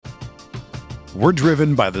We're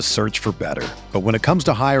driven by the search for better. But when it comes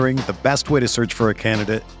to hiring, the best way to search for a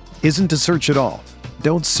candidate isn't to search at all.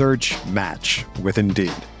 Don't search, match with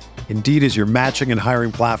Indeed. Indeed is your matching and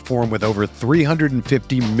hiring platform with over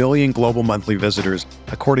 350 million global monthly visitors,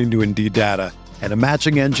 according to Indeed data, and a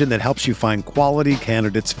matching engine that helps you find quality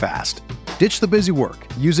candidates fast. Ditch the busy work.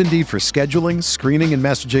 Use Indeed for scheduling, screening, and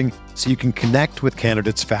messaging so you can connect with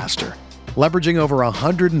candidates faster. Leveraging over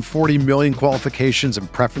 140 million qualifications and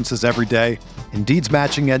preferences every day, Indeed's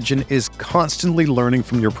matching engine is constantly learning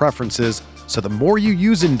from your preferences, so the more you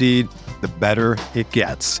use Indeed, the better it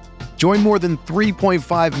gets. Join more than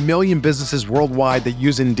 3.5 million businesses worldwide that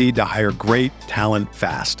use Indeed to hire great talent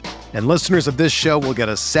fast. And listeners of this show will get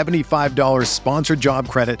a $75 sponsored job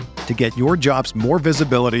credit to get your jobs more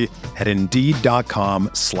visibility at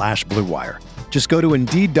Indeed.com/Blue Wire. Just go to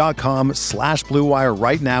Indeed.com/Blue Wire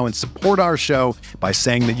right now and support our show by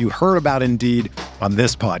saying that you heard about Indeed on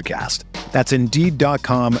this podcast. That's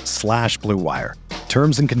Indeed.com/Blue Wire.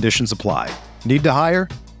 Terms and conditions apply. Need to hire?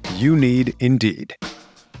 You need Indeed.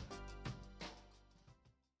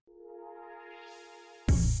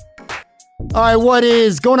 All right, what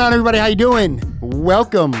is going on, everybody? How you doing?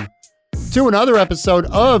 Welcome to another episode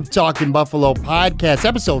of Talking Buffalo Podcast,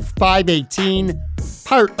 episode 518,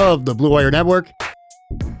 part of the Blue Wire Network.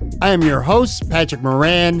 I am your host, Patrick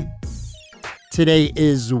Moran. Today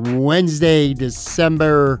is Wednesday,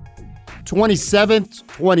 December 27th,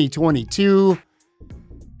 2022.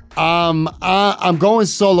 I'm going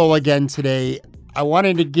solo again today. I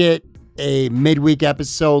wanted to get a midweek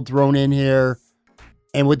episode thrown in here.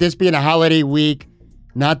 And with this being a holiday week,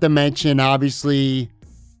 not to mention, obviously,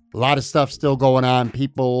 a lot of stuff still going on.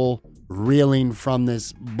 People reeling from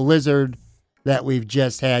this blizzard that we've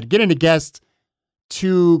just had. Getting a guest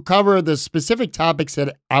to cover the specific topics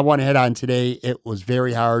that I want to hit on today, it was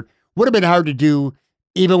very hard. Would have been hard to do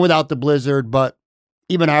even without the blizzard, but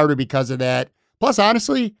even harder because of that. Plus,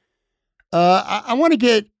 honestly, I want to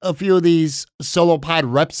get a few of these solo pod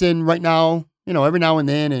reps in right now, every now and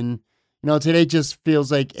then. And today just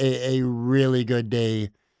feels like a really good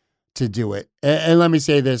day to do it. And let me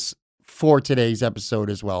say this for today's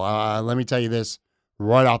episode as well. Let me tell you this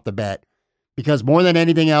right off the bat, because more than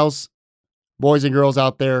anything else, boys and girls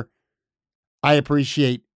out there, I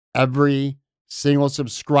appreciate every single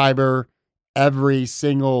subscriber, every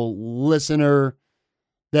single listener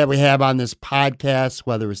that we have on this podcast,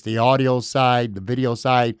 whether it's the audio side, the video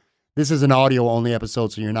side. This is an audio only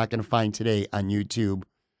episode, so you're not going to find today on YouTube.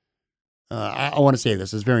 I want to say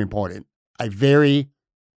this is very important. I very,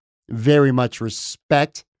 very much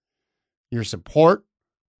respect your support,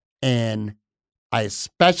 and I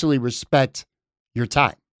especially respect your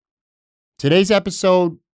time. Today's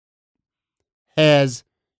episode has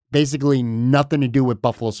basically nothing to do with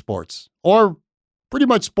Buffalo sports, or pretty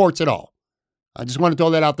much sports at all. I just want to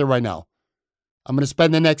throw that out there right now. I'm going to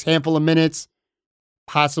spend the next handful of minutes,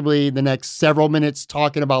 possibly the next several minutes,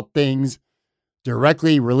 talking about things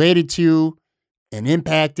directly related to and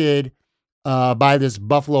impacted by this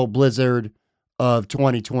Buffalo blizzard of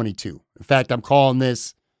 2022. In fact, I'm calling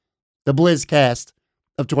this the Blizzcast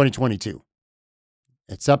of 2022.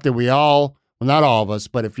 It's something we all, well, not all of us,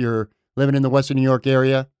 but if you're living in the Western New York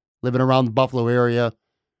area, living around the Buffalo area,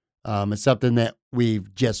 it's something that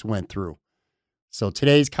we've just went through. So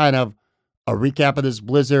today's kind of a recap of this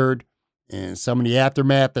blizzard and some of the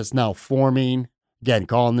aftermath that's now forming. Again,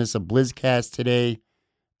 calling this a Blizzcast today.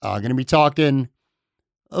 Going to be talking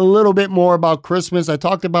a little bit more about Christmas. I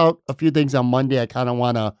talked about a few things on Monday. I kind of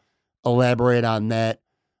want to elaborate on that.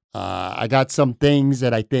 I got some things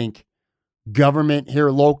that I think government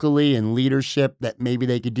here locally and leadership that maybe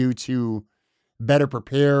they could do to better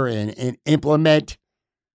prepare and implement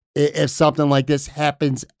if something like this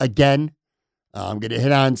happens again. I'm going to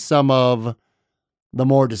hit on some of the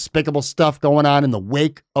more despicable stuff going on in the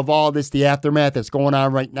wake of all this, the aftermath that's going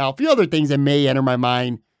on right now. A few other things that may enter my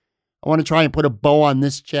mind. I want to try and put a bow on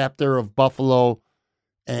this chapter of Buffalo,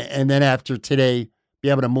 and then after today, be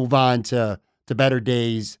able to move on to better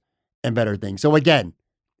days and better things. So again,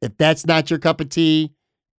 if that's not your cup of tea,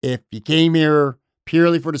 if you came here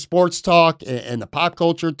purely for the sports talk and the pop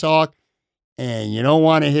culture talk, and you don't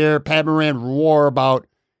want to hear Pat Moran roar about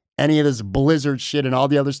any of this blizzard shit and all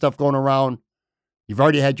the other stuff going around, you've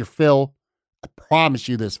already had your fill. I promise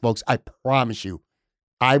you this, folks. I promise you.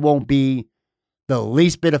 I won't be the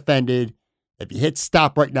least bit offended if you hit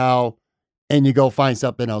stop right now and you go find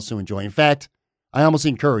something else to enjoy. In fact, I almost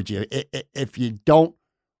encourage you, if you don't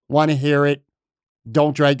want to hear it,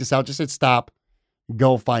 don't drag this out. Just hit stop.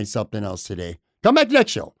 Go find something else today. Come back to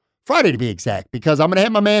next show, Friday to be exact, because I'm going to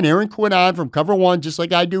have my man Aaron Quinn on from Cover One, just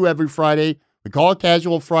like I do every Friday. We call it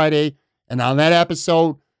Casual Friday, And on that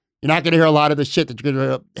episode, you're not going to hear a lot of the shit that you're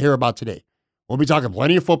going to hear about today. We'll be talking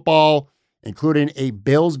plenty of football, including a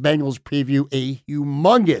Bills-Bengals preview, a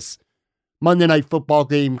humongous Monday Night Football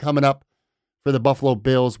game coming up for the Buffalo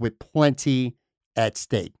Bills with plenty at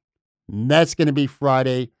stake. And that's going to be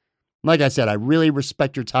Friday. Like I said, I really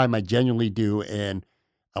respect your time. I genuinely do. And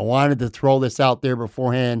I wanted to throw this out there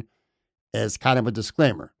beforehand as kind of a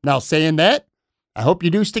disclaimer. Now, saying that, I hope you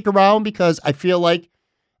do stick around because I feel like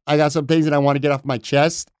I got some things that I want to get off my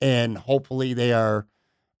chest, and hopefully they are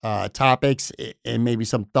topics and maybe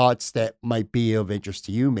some thoughts that might be of interest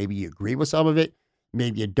to you. Maybe you agree with some of it.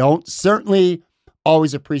 Maybe you don't. Certainly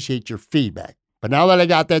always appreciate your feedback. But now that I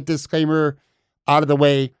got that disclaimer out of the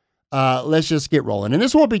way, let's just get rolling. And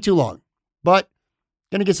this won't be too long, but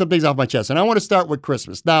going to get some things off my chest. And I want to start with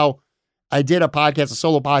Christmas. Now, I did a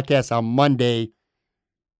solo podcast on Monday.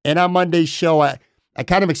 And on Monday's show, I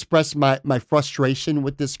kind of expressed my frustration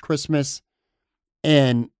with this Christmas.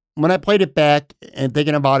 And when I played it back and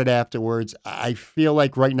thinking about it afterwards, I feel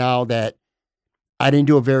like right now that I didn't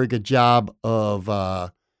do a very good job of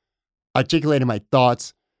articulating my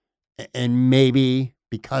thoughts. And maybe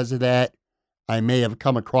because of that, I may have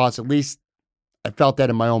come across, at least I felt that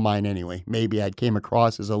in my own mind anyway. Maybe I came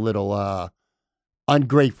across as a little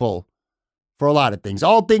ungrateful for a lot of things.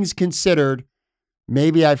 All things considered,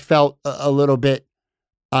 maybe I felt a little bit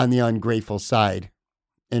on the ungrateful side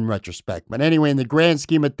in retrospect. But anyway, in the grand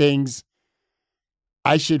scheme of things,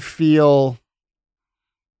 I should feel,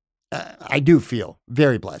 I do feel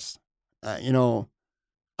very blessed.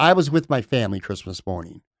 I was with my family Christmas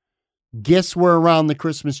morning. Gifts were around the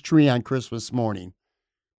Christmas tree on Christmas morning.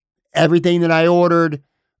 Everything that I ordered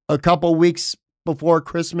a couple weeks before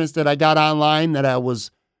Christmas that I got online that I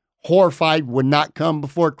was horrified would not come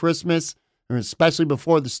before Christmas, or especially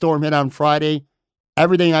before the storm hit on Friday,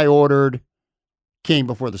 everything I ordered came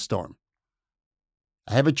before the storm.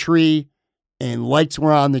 I have a tree and lights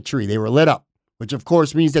were on the tree. They were lit up, which of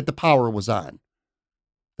course means that the power was on.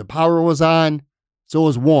 The power was on, so it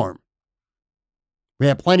was warm. We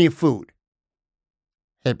had plenty of food.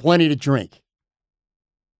 Had plenty to drink.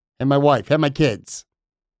 And my wife, had my kids.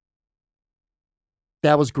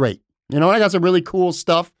 That was great. I got some really cool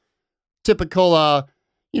stuff. Typical,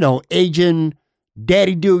 Asian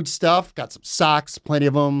daddy dude stuff. Got some socks, plenty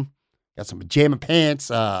of them. Got some pajama pants.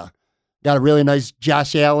 Got a really nice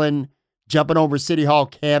Josh Allen jumping over City Hall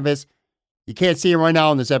canvas. You can't see him right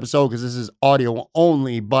now in this episode because this is audio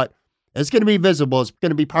only, but it's going to be visible. It's going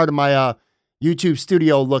to be part of my YouTube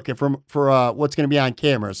studio looking for what's going to be on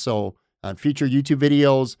camera. So on future YouTube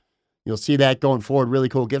videos, you'll see that going forward. Really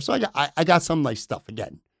cool gifts. So I got some nice stuff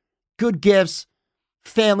again. Good gifts.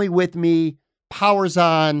 Family with me. Power's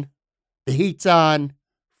on. The heat's on.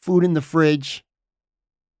 Food in the fridge.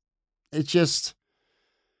 It's just...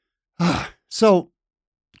 So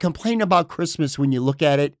complaining about Christmas when you look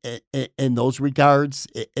at it in those regards,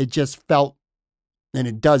 it just felt, and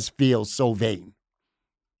it does feel so vain.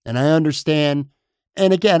 And I understand.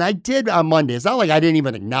 And again, I did on Monday. It's not like I didn't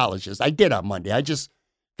even acknowledge this. I did on Monday. I just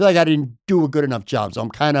feel like I didn't do a good enough job. So I'm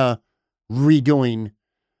kind of redoing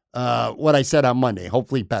what I said on Monday,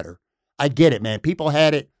 hopefully better. I get it, man. People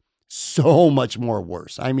had it so much more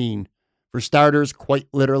worse. I mean, for starters, quite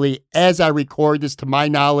literally, as I record this, to my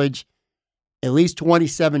knowledge, at least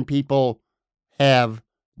 27 people have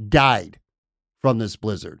died from this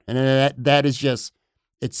blizzard. And that is just,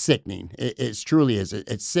 it's sickening. It truly is.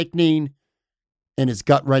 It's sickening, and it's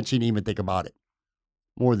gut-wrenching to even think about it.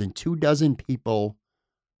 More than 24 people,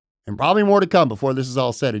 and probably more to come before this is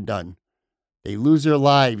all said and done, they lose their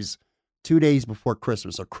lives 2 days before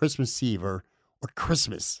Christmas, or Christmas Eve, or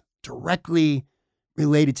Christmas, directly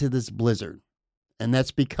related to this blizzard. And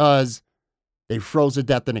that's because they froze to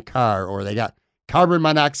death in a car, or they got carbon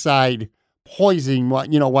monoxide poisoning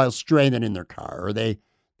while stranded in their car, or they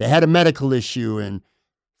had a medical issue and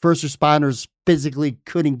first responders physically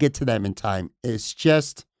couldn't get to them in time. It's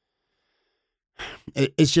just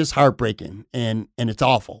heartbreaking, and it's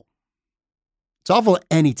awful. It's awful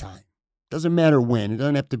anytime. Doesn't matter when. It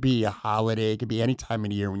doesn't have to be a holiday. It could be any time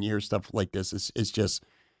of the year when you hear stuff like this. It's just,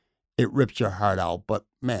 it rips your heart out. But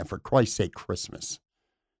man, for Christ's sake, Christmas.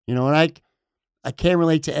 And I can't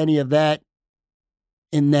relate to any of that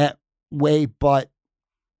in that way, but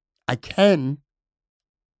I can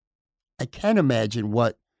imagine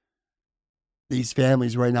what these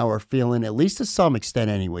families right now are feeling, at least to some extent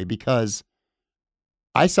anyway, because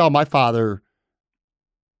I saw my father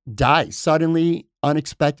die suddenly,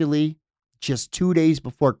 unexpectedly, just 2 days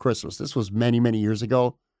before Christmas. This was many, many years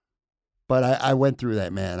ago, but I went through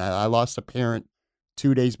that, man. I lost a parent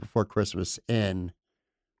 2 days before Christmas, and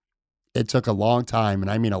it took a long time,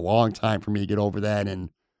 and I mean a long time for me to get over that and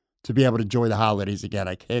to be able to enjoy the holidays again.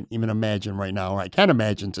 I can't even imagine right now, or I can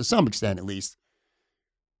imagine to some extent at least,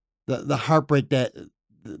 the heartbreak that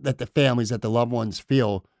the families, that the loved ones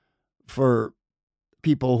feel for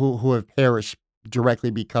people who have perished directly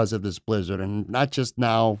because of this blizzard. And not just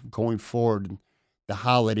now, going forward, the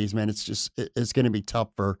holidays, man, it's going to be tough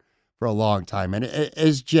for a long time. And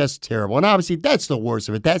it's just terrible. And obviously, that's the worst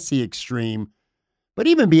of it. That's the extreme. But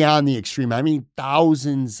even beyond the extreme, I mean,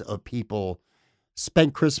 thousands of people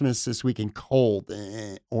spent Christmas this week in cold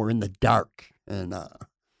or in the dark. And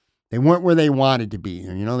they weren't where they wanted to be.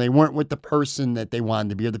 You know, they weren't with the person that they wanted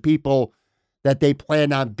to be or the people that they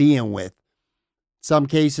planned on being with. Some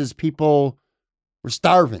cases, people were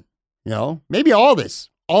starving, you know, maybe all this,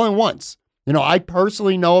 all at once. You know, I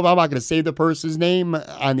personally know of, I'm not going to say the person's name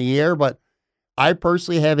on the air, but I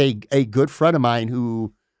personally have a good friend of mine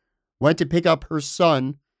who went to pick up her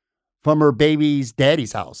son from her baby's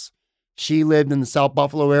daddy's house. She lived in the South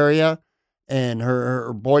Buffalo area, and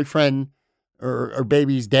her boyfriend, or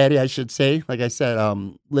baby's daddy, I should say, like I said,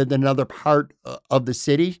 lived in another part of the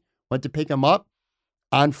city, went to pick him up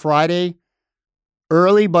on Friday,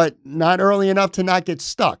 early, but not early enough to not get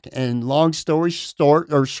stuck. And long story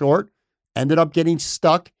short, ended up getting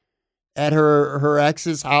stuck at her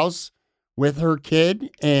ex's house with her kid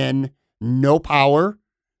and no power.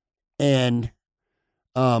 And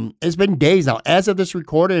it's been days now. As of this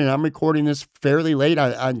recording, and I'm recording this fairly late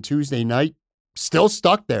on Tuesday night, still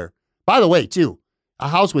stuck there. By the way, too, a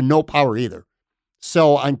house with no power either.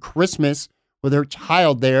 So on Christmas, with her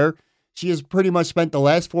child there, she has pretty much spent the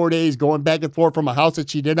last 4 days going back and forth from a house that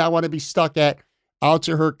she did not want to be stuck at out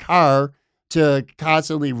to her car to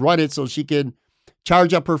constantly run it so she can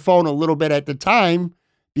charge up her phone a little bit at the time,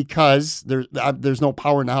 because there's no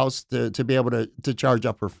power in the house to be able to charge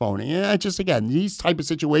up her phone. And just, again, these type of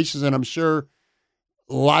situations, and I'm sure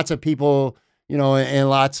lots of people, you know, in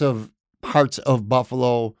lots of parts of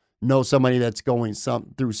Buffalo know somebody that's going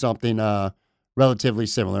through something relatively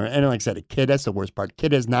similar. And like I said, a kid, that's the worst part. They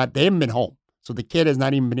haven't been home. So the kid has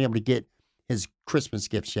not even been able to get his Christmas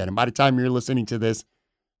gifts yet. And by the time you're listening to this,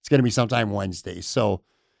 it's going to be sometime Wednesday. So,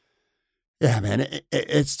 yeah, man,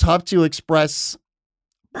 it's tough to express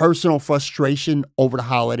personal frustration over the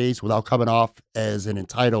holidays without coming off as an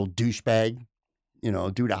entitled douchebag, you know,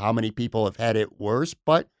 due to how many people have had it worse.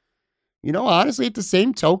 But, you know, honestly, at the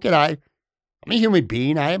same token, I'm a human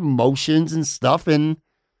being. I have emotions and stuff. And,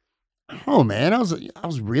 oh, man, I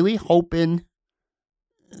was really hoping,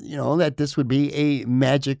 you know, that this would be a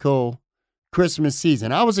magical Christmas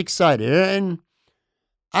season. I was excited. And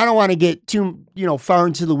I don't want to get too, you know, far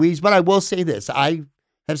into the weeds, but I will say this. I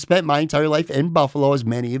have spent my entire life in Buffalo, as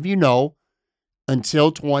many of you know,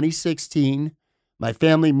 until 2016. My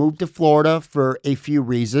family moved to Florida for a few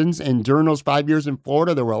reasons. And during those 5 years in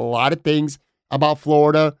Florida, there were a lot of things about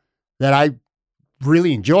Florida that I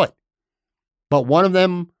really enjoyed. But one of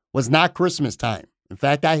them was not Christmas time. In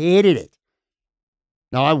fact, I hated it.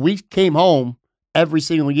 Now, we came home every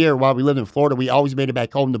single year while we lived in Florida. We always made it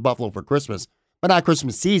back home to Buffalo for Christmas, but not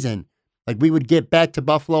Christmas season. Like, we would get back to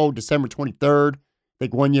Buffalo December 23rd. I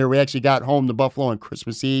think one year we actually got home to Buffalo on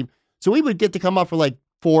Christmas Eve. So we would get to come up for like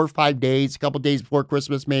 4 or 5 days, a couple days before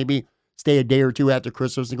Christmas maybe, stay a day or two after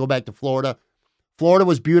Christmas and go back to Florida. Florida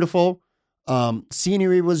was beautiful.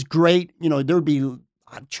 Scenery was great. You know, there would be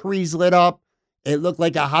trees lit up. It looked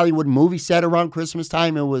like a Hollywood movie set around Christmas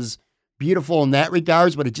time. It was beautiful in that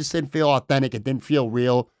regards, but it just didn't feel authentic. It didn't feel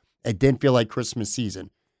real. It didn't feel like Christmas season.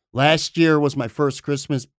 Last year was my first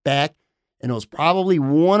Christmas back, and it was probably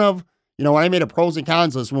one of, you know, when I made a pros and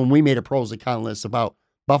cons list, when we made a pros and cons list about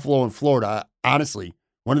Buffalo and Florida, honestly,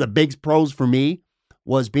 one of the big pros for me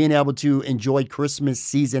was being able to enjoy Christmas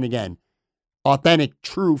season again. Authentic,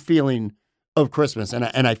 true feeling of Christmas. And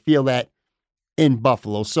I feel that in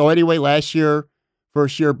Buffalo. So anyway, last year,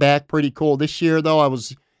 first year back, pretty cool. This year, though,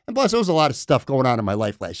 and plus there was a lot of stuff going on in my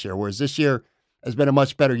life last year, whereas this year has been a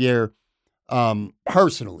much better year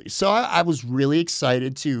personally. So I was really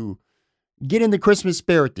excited to get in the Christmas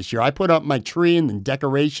spirit this year. I put up my tree and the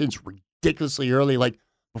decorations ridiculously early, like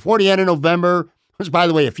before the end of November, which, by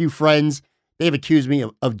the way, a few friends, they've accused me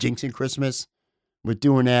of jinxing Christmas with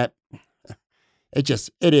doing that. It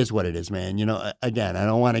is what it is, man. You know, again, I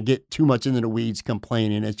don't want to get too much into the weeds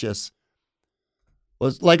complaining. It just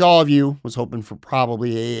was, like all of you, was hoping for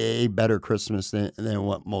probably a better Christmas than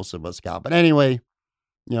what most of us got. But anyway,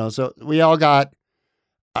 you know, so we all got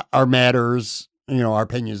our matters, you know, our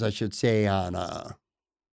opinions, I should say, on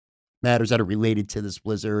matters that are related to this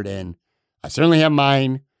blizzard. And I certainly have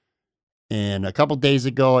mine. And a couple days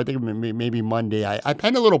ago, I think maybe Monday, I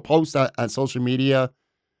penned a little post on social media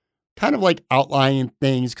kind of like outlining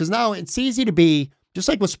things, because now it's easy to be just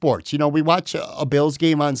like with sports. We watch a Bills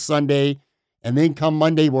game on Sunday, and then come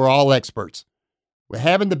Monday, we're all experts. We're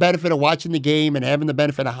having the benefit of watching the game and having the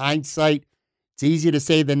benefit of hindsight. It's easy to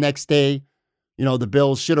say the next day, the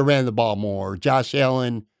Bills should have ran the ball more. Josh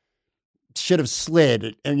Allen should have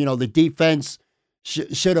slid, and the defense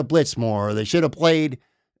should have blitzed more. Or they should have played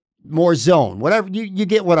more zone. Whatever, you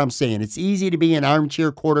get what I'm saying. It's easy to be an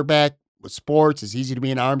armchair quarterback with sports. It's easy to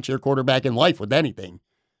be an armchair quarterback in life with anything.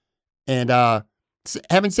 And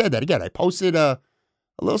having said that, again, I posted a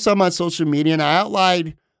little something on social media, and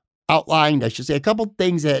I outlined, I should say, a couple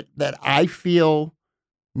things that I feel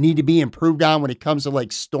need to be improved on when it comes to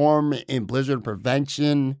like storm and blizzard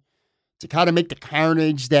prevention, to kind of make the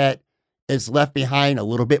carnage that is left behind a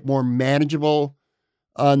little bit more manageable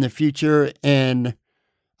in the future. And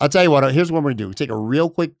I'll tell you what, here's what we're going to do. We'll take a real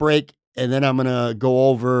quick break, and then I'm going to go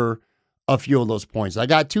over a few of those points. I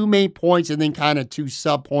got 2 main points and then kind of 2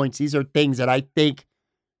 sub points. These are things that I think,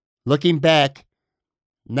 looking back,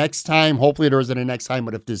 next time, hopefully there isn't a next time,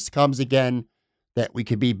 but if this comes again, that we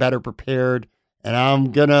could be better prepared. And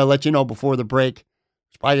I'm going to let you know before the break,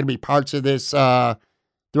 there's probably going to be parts of this throughout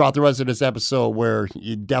the rest of this episode where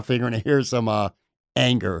you're definitely going to hear some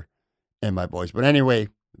anger in my voice. But anyway,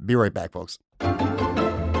 be right back, folks.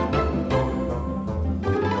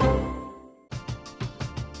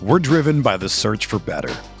 We're driven by the search for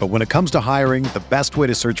better. But when it comes to hiring, the best way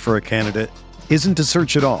to search for a candidate isn't to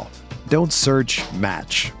search at all. Don't search,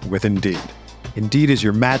 match with Indeed. Indeed is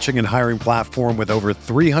your matching and hiring platform with over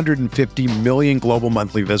 350 million global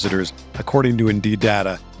monthly visitors, according to Indeed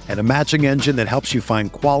data, and a matching engine that helps you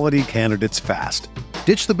find quality candidates fast.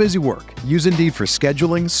 Ditch the busy work. Use Indeed for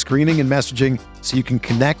scheduling, screening, and messaging so you can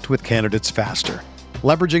connect with candidates faster.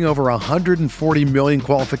 Leveraging over 140 million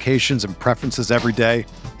qualifications and preferences every day,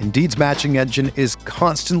 Indeed's matching engine is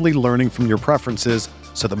constantly learning from your preferences,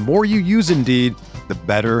 so the more you use Indeed, the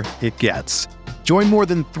better it gets. Join more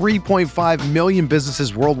than 3.5 million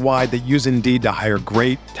businesses worldwide that use Indeed to hire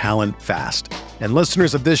great talent fast. And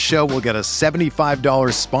listeners of this show will get a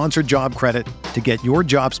 $75 sponsored job credit to get your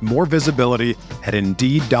jobs more visibility at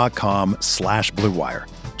Indeed.com/Blue Wire.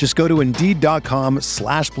 Just go to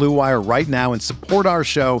Indeed.com/Blue Wire right now and support our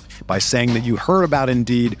show by saying that you heard about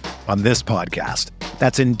Indeed on this podcast.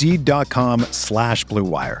 That's Indeed.com/Blue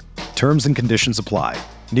Wire. Terms and conditions apply.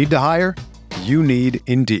 Need to hire? You need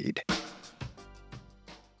Indeed.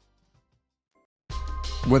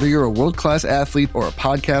 Whether you're a world-class athlete or a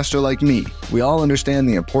podcaster like me, we all understand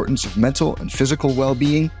the importance of mental and physical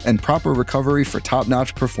well-being and proper recovery for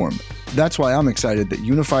top-notch performance. That's why I'm excited that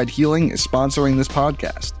Unified Healing is sponsoring this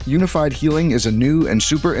podcast. Unified Healing is a new and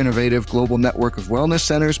super innovative global network of wellness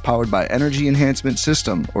centers powered by Energy Enhancement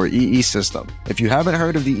System, or EE System. If you haven't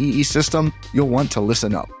heard of the EE System, you'll want to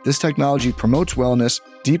listen up. This technology promotes wellness,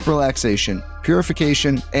 deep relaxation,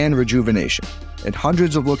 purification, and rejuvenation. At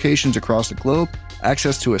hundreds of locations across the globe,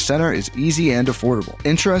 access to a center is easy and affordable.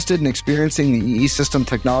 Interested in experiencing the EE System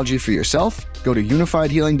technology for yourself? Go to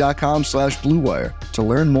unifiedhealing.com/Blue Wire to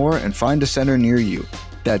learn more and find a center near you.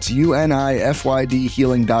 That's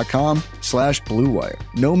UNIFYDhealing.com/Blue Wire.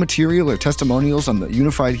 No material or testimonials on the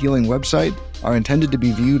Unified Healing website are intended to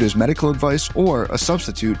be viewed as medical advice or a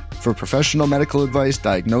substitute for professional medical advice,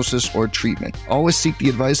 diagnosis, or treatment. Always seek the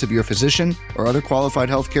advice of your physician or other qualified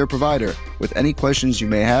healthcare provider with any questions you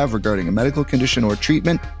may have regarding a medical condition or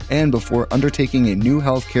treatment and before undertaking a new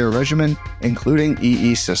healthcare regimen, including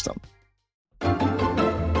EE System.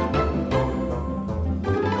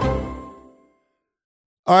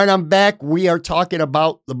 All right, I'm back. We are talking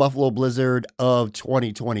about the Buffalo Blizzard of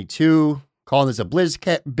 2022. Calling this a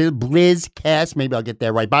Blizzcast. Maybe I'll get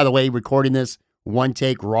that right. By the way, recording this one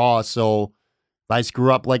take raw, so if I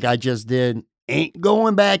screw up like I just did, ain't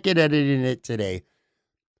going back and editing it today.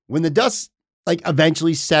 When the dust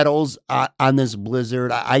eventually settles on this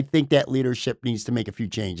blizzard, I think that leadership needs to make a few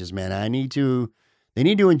changes, man. They need to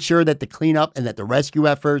ensure that the cleanup and that the rescue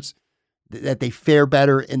efforts, that they fare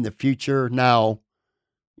better in the future. Now,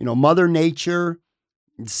 Mother Nature,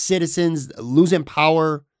 citizens losing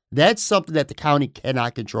power, that's something that the county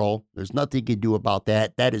cannot control. There's nothing you can do about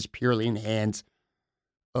that. That is purely in the hands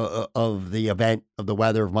of the event, of the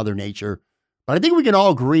weather, of Mother Nature. But I think we can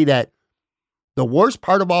all agree that the worst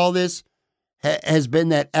part of all this has been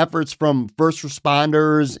that efforts from first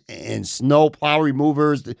responders and snow plow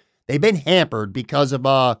removers, they've been hampered because of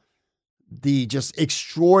the just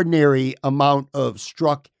extraordinary amount of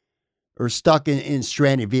stuck in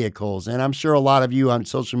stranded vehicles. And I'm sure a lot of you on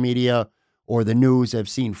social media or the news have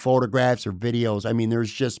seen photographs or videos. I mean,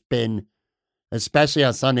 there's just been, especially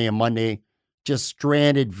on Sunday and Monday, just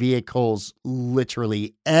stranded vehicles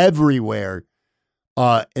literally everywhere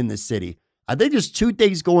in the city. I think there's two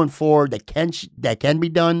things going forward that can be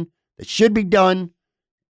done, that should be done,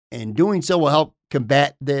 and doing so will help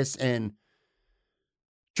combat this. And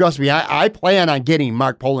trust me, I plan on getting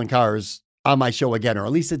Mark Poloncarz on my show again, or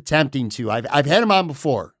at least attempting to. I've had him on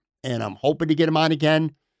before, and I'm hoping to get him on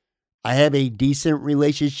again. I have a decent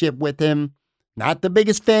relationship with him. Not the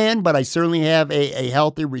biggest fan, but I certainly have a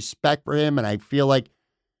healthy respect for him. And I feel like,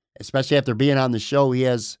 especially after being on the show, he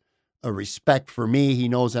has a respect for me. He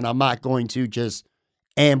knows that I'm not going to just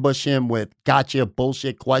ambush him with gotcha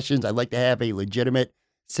bullshit questions. I'd like to have a legitimate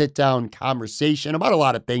sit-down conversation about a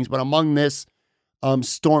lot of things, but among this,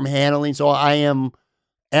 storm handling. So I am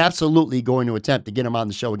absolutely going to attempt to get him on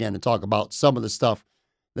the show again and talk about some of the stuff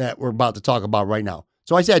that we're about to talk about right now.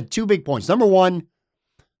 So I said 2 big points. Number one,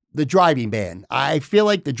 the driving ban. I feel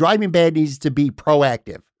like the driving ban needs to be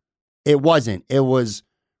proactive. It wasn't. It was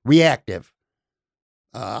reactive.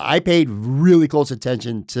 I paid really close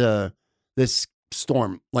attention to this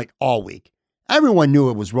storm like all week. Everyone knew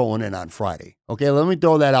it was rolling in on Friday. Okay, let me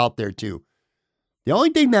throw that out there too. The only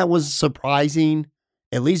thing that was surprising,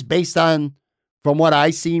 at least based on from what I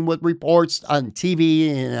seen with reports on TV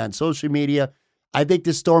and on social media, I think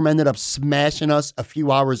this storm ended up smashing us a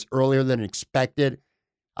few hours earlier than expected.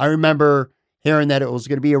 I remember hearing that it was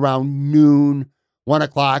going to be around noon, 1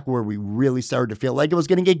 o'clock, where we really started to feel like it was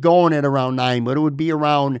going to get going at around 9, but it would be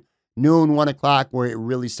around noon, 1 o'clock, where it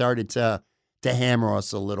really started to hammer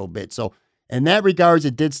us a little bit. So in that regards,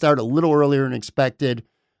 it did start a little earlier than expected.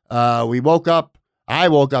 I woke up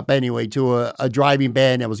anyway to a driving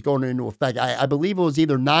ban that was going into effect. I believe it was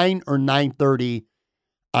either 9 or 9:30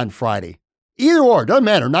 on Friday. Either or, doesn't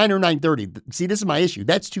matter, 9 or 9:30. See, this is my issue.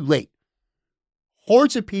 That's too late.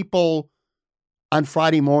 Hordes of people on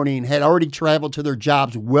Friday morning had already traveled to their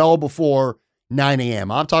jobs well before 9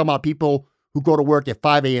 a.m. I'm talking about people who go to work at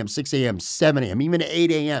 5 a.m., 6 a.m., 7 a.m., even at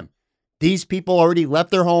 8 a.m. These people already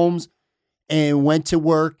left their homes and went to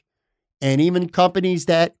work. And even companies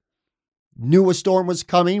that knew a storm was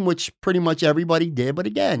coming, which pretty much everybody did. But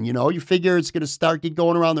again, you figure it's going to start get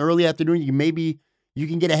going around the early afternoon. You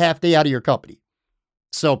can get a half day out of your company.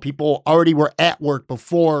 So people already were at work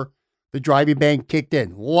before the driving ban kicked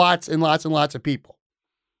in. Lots and lots and lots of people.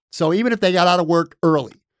 So even if they got out of work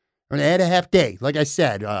early, or they had a half day, like I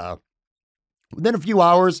said, within a few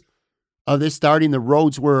hours of this starting, the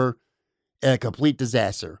roads were a complete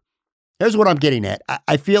disaster. Here's what I'm getting at.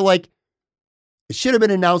 I feel like it should have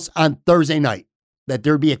been announced on Thursday night that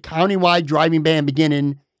there'd be a countywide driving ban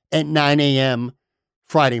beginning at 9 a.m.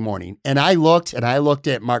 Friday morning. And I looked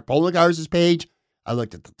at Mark Poloncarz's page. I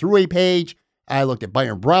looked at the Thruway page. I looked at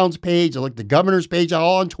Byron Brown's page. I looked at the governor's page,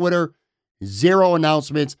 all on Twitter. Zero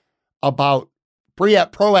announcements about,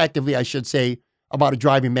 proactively, I should say, about a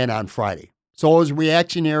driving ban on Friday. So it was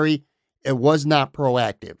reactionary. It was not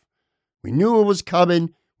proactive. We knew it was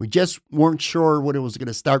coming. We just weren't sure when it was going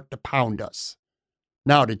to start to pound us.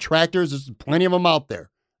 Now, detractors, there's plenty of them out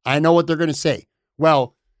there. I know what they're going to say.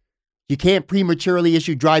 Well, you can't prematurely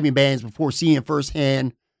issue driving bans before seeing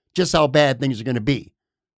firsthand just how bad things are going to be.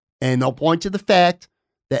 And they'll point to the fact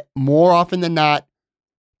that more often than not,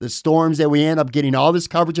 the storms that we end up getting all this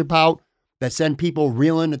coverage about that send people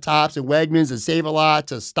reeling the tops at Wegmans and Save-A-Lot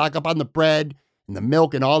to stock up on the bread and the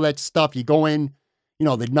milk and all that stuff. You go in,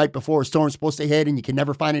 the night before a storm's supposed to hit and you can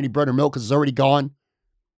never find any bread or milk because it's already gone.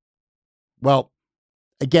 Well,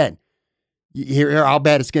 again, you hear how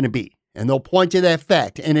bad it's going to be. And they'll point to that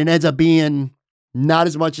fact, and it ends up being not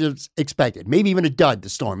as much as expected. Maybe even a dud, the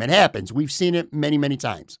storm. It happens. We've seen it many, many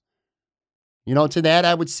times. To that,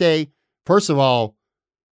 I would say, first of all,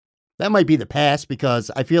 that might be the past because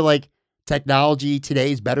I feel like technology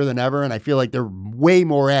today is better than ever, and I feel like they're way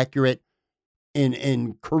more accurate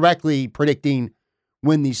in correctly predicting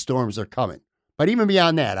when these storms are coming. But even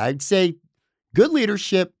beyond that, I'd say good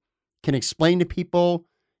leadership can explain to people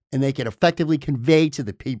and they can effectively convey to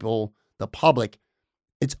the people, the public,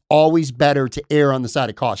 it's always better to err on the side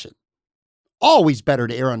of caution. Always better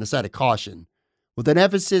to err on the side of caution with an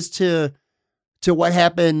emphasis to what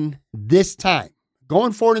happened this time.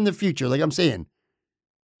 Going forward in the future, like I'm saying,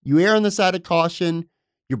 you err on the side of caution,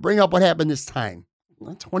 you bring up what happened this time.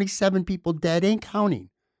 27 people dead, ain't counting.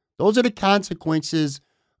 Those are the consequences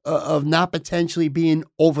of not potentially being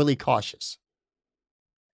overly cautious.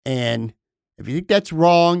 And if you think that's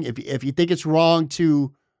wrong, if you think it's wrong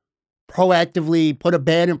to proactively put a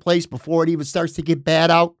ban in place before it even starts to get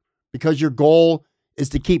bad out because your goal is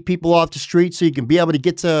to keep people off the streets so you can be able to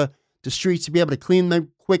get to the streets to be able to clean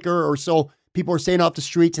them quicker, or so people are staying off the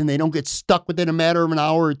streets and they don't get stuck within a matter of an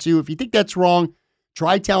hour or two. If you think that's wrong,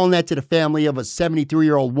 Try telling that to the family of a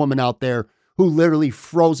 73-year-old woman out there who literally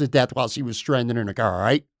froze to death while she was stranded in a car, all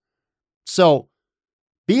right? So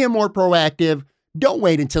being more proactive, don't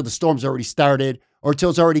wait until the storm's already started or until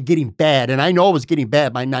it's already getting bad. And I know it was getting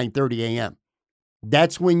bad by 9:30 a.m.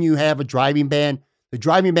 That's when you have a driving ban. The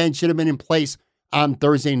driving ban should have been in place on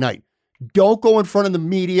Thursday night. Don't go in front of the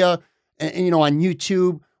media and on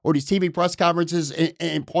YouTube or these TV press conferences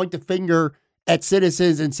and point the finger at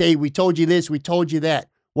citizens and say, we told you this, we told you that.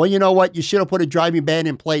 Well, you know what? You should have put a driving ban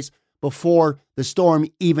in place before the storm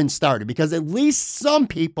even started, because at least some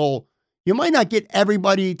people, you might not get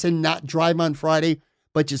everybody to not drive on Friday,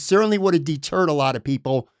 but you certainly would have deterred a lot of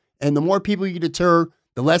people. And the more people you deter,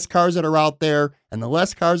 the less cars that are out there, and the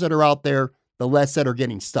less cars that are out there, the less that are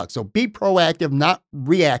getting stuck. So be proactive, not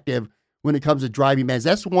reactive when it comes to driving bans.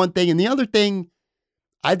 That's one thing. And the other thing,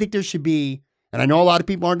 I think there should be, and I know a lot of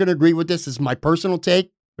people aren't going to agree with this, is my personal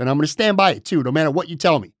take, and I'm going to stand by it too, no matter what you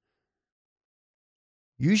tell me.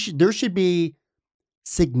 There should be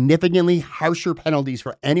significantly harsher penalties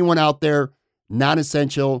for anyone out there,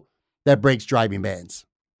 non-essential, that breaks driving bans.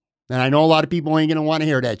 And I know a lot of people ain't going to want to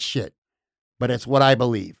hear that shit, but it's what I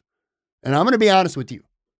believe. And I'm going to be honest with you.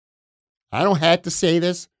 I don't have to say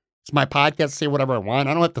this. It's my podcast to say whatever I want.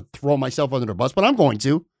 I don't have to throw myself under the bus, but I'm going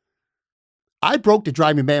to. I broke the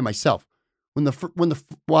driving ban myself. When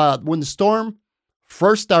the storm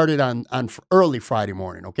first started on early Friday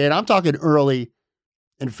morning, okay? And I'm talking early.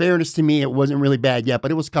 In fairness to me, it wasn't really bad yet,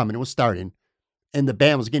 but it was coming. It was starting. And the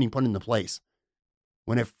ban was getting put into place.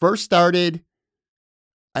 When it first started,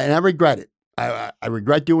 and I regret it. I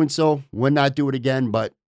regret doing so. Would not do it again,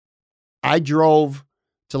 but I drove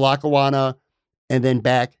to Lackawanna and then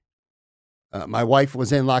back. My wife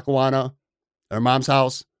was in Lackawanna, her mom's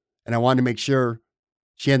house, and I wanted to make sure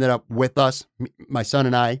she ended up with us, my son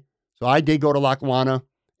and I. So I did go to Lackawanna,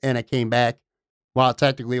 and I came back. Well,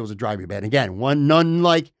 technically, it was a driving ban. Again, none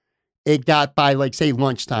like it got by, like, say,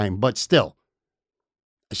 lunchtime, but still,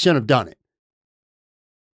 I shouldn't have done it.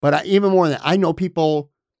 But even more than that, I know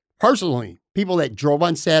people, personally, people that drove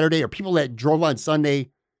on Saturday or people that drove on Sunday,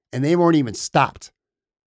 and they weren't even stopped.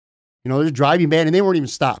 There's a driving ban, and they weren't even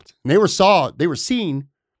stopped. And they were seen,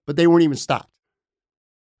 but they weren't even stopped.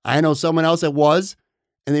 I know someone else that was,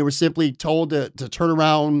 and they were simply told to turn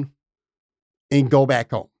around and go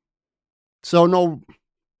back home. So no,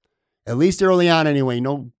 at least early on anyway,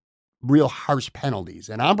 no real harsh penalties.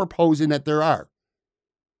 And I'm proposing that there are.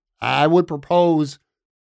 I would propose, if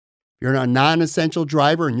you're a non-essential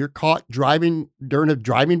driver and you're caught driving during a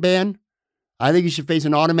driving ban, I think you should face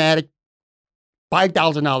an automatic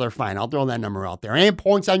 $5,000 fine. I'll throw that number out there. And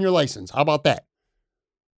points on your license. How about that?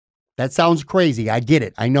 That sounds crazy. I get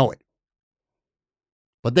it. I know it.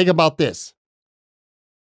 But think about this.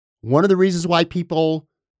 One of the reasons why people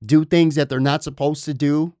do things that they're not supposed to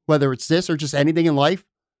do, whether it's this or just anything in life,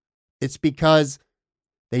 it's because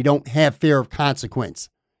they don't have fear of consequence.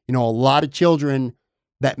 A lot of children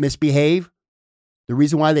that misbehave, the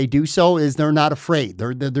reason why they do so is they're not afraid.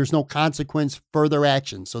 There's no consequence for their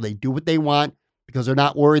actions. So they do what they want because they're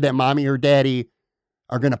not worried that mommy or daddy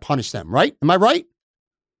are going to punish them, right? Am I right?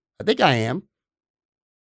 I think I am.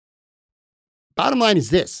 Bottom line is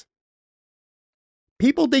this.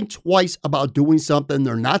 People think twice about doing something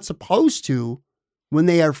they're not supposed to when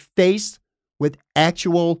they are faced with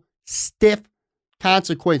actual stiff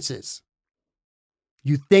consequences.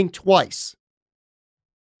 You think twice.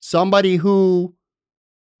 Somebody who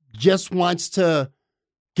just wants to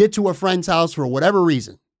get to a friend's house for whatever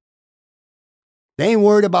reason, they ain't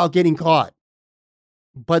worried about getting caught.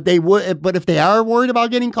 But if they are worried about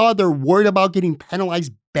getting caught, they're worried about getting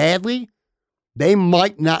penalized badly, they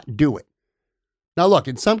might not do it. Now, look,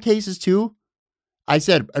 in some cases, too, I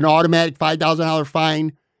said an automatic $5,000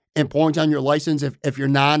 fine and points on your license if you're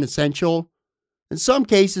non-essential. In some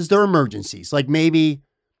cases, they're emergencies, like maybe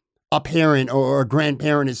a parent or a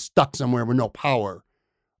grandparent is stuck somewhere with no power,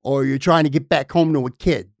 or you're trying to get back home to a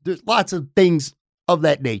kid. There's lots of things of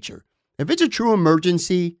that nature. If it's a true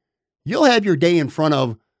emergency, you'll have your day in front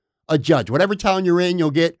of a judge. Whatever town you're in,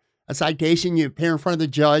 you'll get a citation, you appear in front of the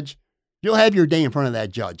judge. You'll have your day in front of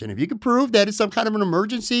that judge. And if you can prove that it's some kind of an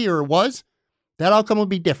emergency or it was, that outcome will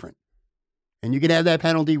be different. And you can have that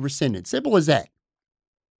penalty rescinded. Simple as that.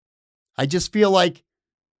 I just feel like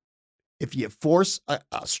if you force a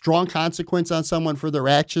strong consequence on someone for their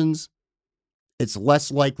actions, it's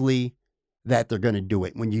less likely that they're going to do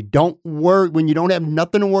it. When you don't have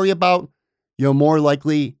nothing to worry about, you're more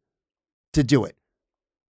likely to do it.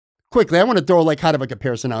 Quickly, I want to throw kind of a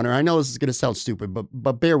comparison on her. I know this is going to sound stupid,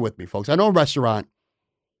 but bear with me, folks. I know a restaurant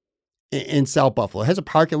in South Buffalo. It has a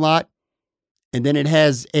parking lot, and then it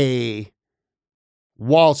has a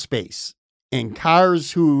wall space and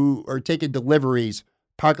cars who are taking deliveries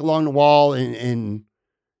park along the wall and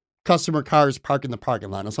customer cars park in the parking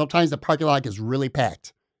lot. And sometimes the parking lot is really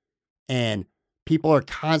packed and people are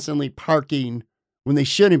constantly parking when they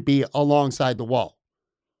shouldn't be alongside the wall.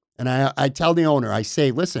 And I tell the owner, I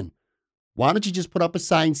say, listen, why don't you just put up a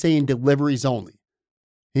sign saying deliveries only?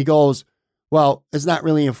 He goes, well, it's not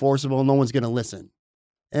really enforceable. No one's going to listen.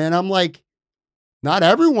 And I'm like, not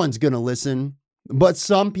everyone's going to listen, but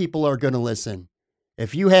some people are going to listen.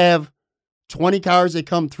 If you have 20 cars that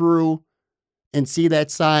come through and see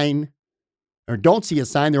that sign or don't see a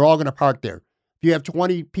sign, they're all going to park there. If you have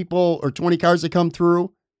 20 people or 20 cars that come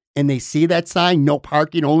through and they see that sign, no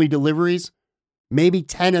parking, only deliveries, maybe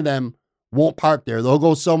 10 of them won't park there. They'll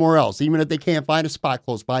go somewhere else, even if they can't find a spot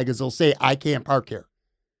close by, because they'll say, I can't park here.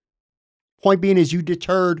 Point being is you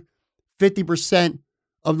deterred 50%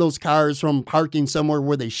 of those cars from parking somewhere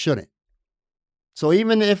where they shouldn't. So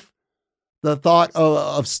even if the thought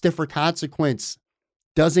of stiffer consequence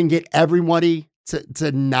doesn't get everybody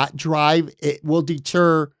to not drive, it will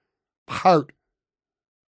deter part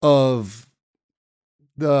of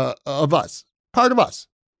us.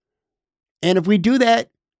 And if we do that,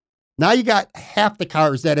 now you got half the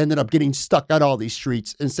cars that ended up getting stuck on all these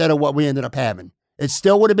streets instead of what we ended up having. It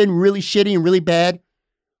still would have been really shitty and really bad,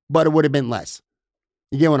 but it would have been less.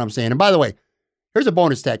 You get what I'm saying? And by the way, here's a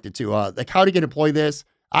bonus tactic too. The county can employ this.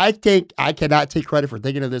 I cannot take credit for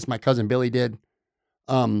thinking of this. My cousin Billy did.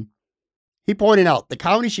 He pointed out the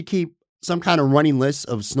county should keep some kind of running list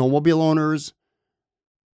of snowmobile owners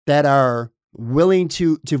that are willing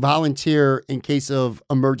to volunteer in case of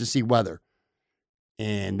emergency weather.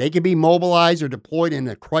 And they can be mobilized or deployed in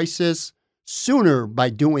a crisis sooner by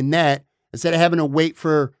doing that instead of having to wait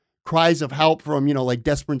for cries of help from, like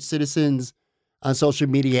desperate citizens on social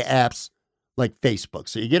media apps like Facebook.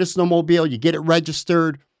 So you get a snowmobile, you get it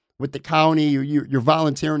registered with the county, you're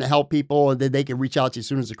volunteering to help people, and then they can reach out to you as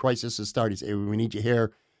soon as the crisis is started. Say, hey, we need you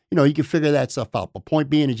here. You can figure that stuff out. But point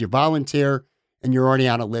being is you volunteer and you're already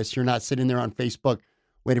on a list. You're not sitting there on Facebook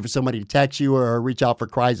waiting for somebody to text you or reach out for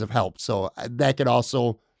cries of help. So that could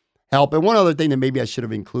also help. And one other thing that maybe I should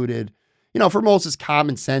have included, for most it's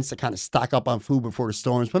common sense to kind of stock up on food before the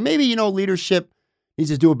storms. But maybe, leadership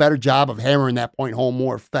needs to do a better job of hammering that point home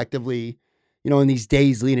more effectively, in these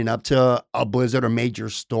days leading up to a blizzard or major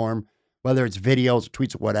storm, whether it's videos, or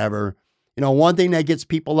tweets, or whatever. One thing that gets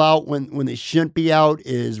people out when they shouldn't be out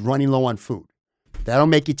is running low on food. That'll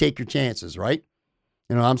make you take your chances, right?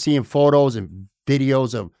 I'm seeing photos and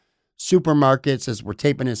videos of supermarkets as we're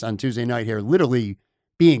taping this on Tuesday night here, literally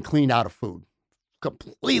being cleaned out of food,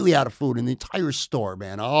 completely out of food in the entire store,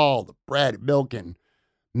 man. All the bread, milk, and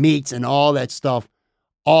meats and all that stuff,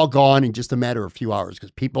 all gone in just a matter of a few hours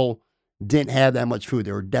because people didn't have that much food.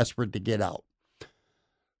 They were desperate to get out.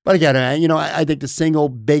 But again, I think the single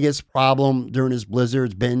biggest problem during this blizzard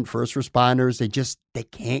has been first responders. They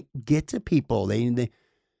can't get to people. They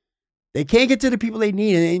can't get to the people they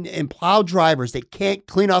need. And plow drivers, they can't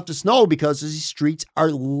clean off the snow because these streets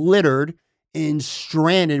are littered and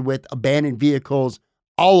stranded with abandoned vehicles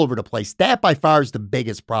all over the place. That by far is the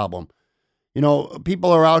biggest problem.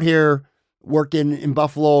 People are out here working in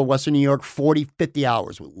Buffalo, Western New York, 40, 50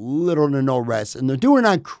 hours with little to no rest. And they're doing it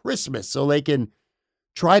on Christmas so they can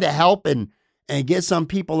try to help and get some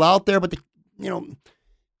people out there. But, you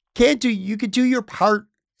could do your part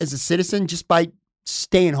as a citizen just by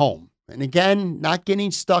staying home. And again, not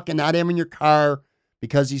getting stuck and not having your car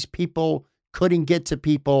because these people couldn't get to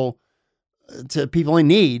people in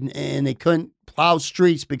need, and they couldn't plow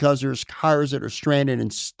streets because there's cars that are stranded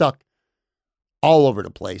and stuck all over the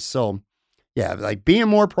place. So, yeah, like being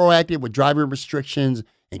more proactive with driving restrictions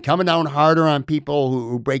and coming down harder on people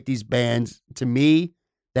who break these bans, to me,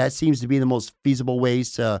 that seems to be the most feasible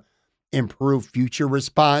ways to improve future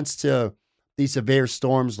response to these severe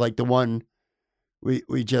storms like the one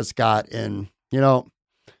we just got. And,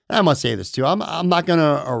 I must say this too. I'm not going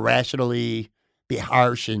to irrationally be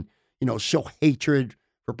harsh and, show hatred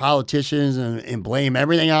for politicians and blame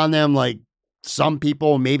everything on them like some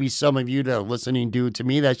people, maybe some of you that are listening do. To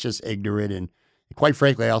me, that's just ignorant. And quite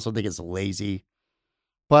frankly, I also think it's lazy.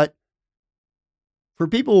 But for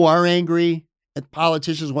people who are angry at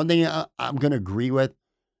politicians, one thing I'm going to agree with,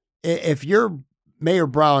 if you're Mayor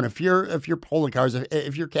Brown, if you're polling cars,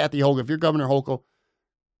 if you're Kathy Hochul, if you're Governor Hochul,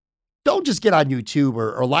 don't just get on YouTube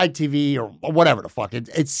or live TV or whatever the fuck.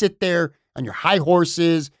 It's sit there on your high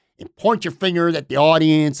horses and point your finger at the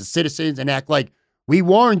audience, the citizens, and act like, we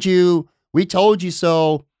warned you, we told you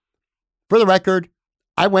so. For the record,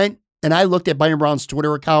 I went and I looked at Byron Brown's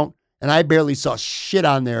Twitter account and I barely saw shit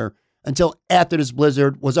on there until after this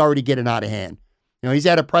blizzard was already getting out of hand. He's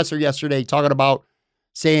at a presser yesterday talking about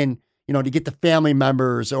saying, to get the family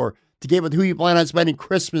members or to get with who you plan on spending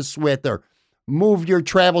Christmas with or move your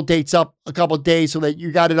travel dates up a couple of days so that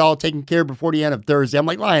you got it all taken care of before the end of Thursday. I'm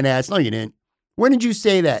like, lying ass. No, you didn't. When did you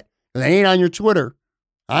say that? Because it ain't on your Twitter.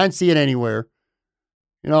 I didn't see it anywhere.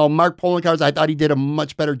 Mark Poloncarz, I thought he did a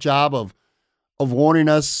much better job of warning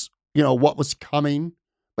us, what was coming.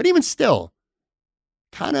 But even still,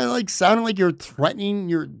 kind of like sounding like you're threatening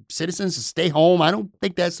your citizens to stay home. I don't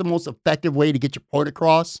think that's the most effective way to get your point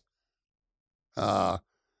across.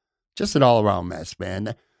 Just an all-around mess,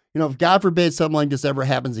 man. If God forbid something like this ever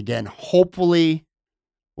happens again, hopefully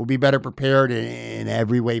we'll be better prepared in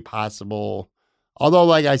every way possible. Although,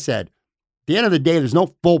 like I said, at the end of the day, there's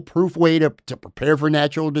no foolproof way to prepare for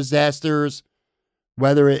natural disasters,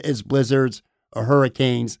 whether it is blizzards or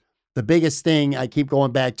hurricanes. The biggest thing, I keep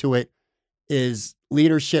going back to it, is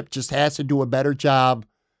leadership just has to do a better job.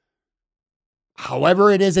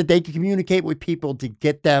 However it is that they can communicate with people to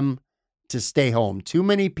get them to stay home. Too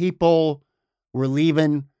many people were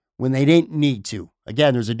leaving when they didn't need to.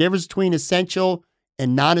 Again, there's a difference between essential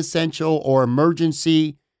and non-essential, or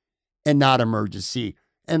emergency and not emergency.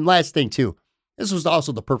 And last thing too, this was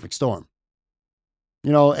also the perfect storm.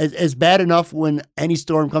 It's bad enough when any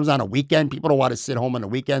storm comes on a weekend. People don't want to sit home on the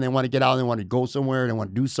weekend. They want to get out. They want to go somewhere. They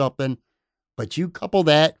want to do something. But you couple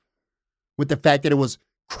that with the fact that it was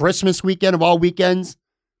Christmas weekend of all weekends,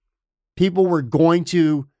 people were going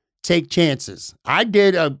to take chances. I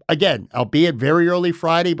did, again, albeit very early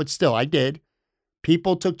Friday, but still, I did.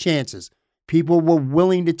 People took chances. People were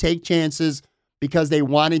willing to take chances because they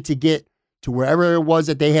wanted to get to wherever it was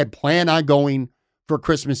that they had planned on going for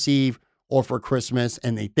Christmas Eve or for Christmas,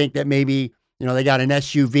 and they think that maybe, they got an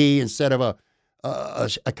SUV instead of a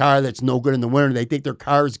car that's no good in the winter. They think their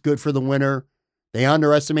car is good for the winter. They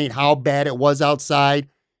underestimate how bad it was outside,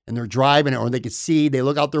 and they're driving it, or they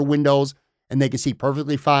look out their windows, and they can see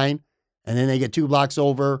perfectly fine, and then they get 2 blocks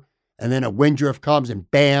over, and then a wind drift comes, and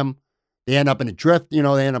bam, they end up in a drift, they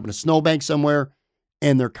end up in a snowbank somewhere,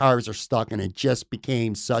 and their cars are stuck, and it just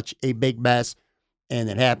became such a big mess, and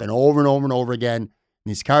it happened over and over and over again. And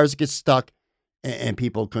these cars get stuck, and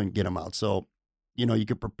people couldn't get them out. So, you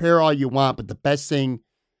can prepare all you want, but the best thing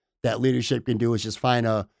that leadership can do is just find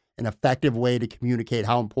an effective way to communicate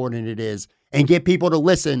how important it is and get people to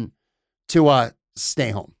listen to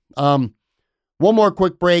stay home. One more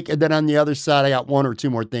quick break, and then on the other side, I got 1 or 2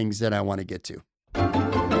 more things that I want to get to.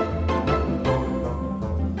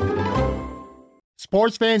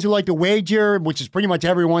 Sports fans who like to wager, which is pretty much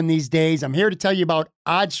everyone these days, I'm here to tell you about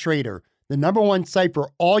OddsTrader, the #1 site for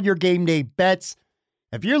all your game day bets.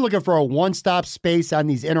 If you're looking for a one-stop space on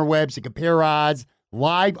these interwebs to compare odds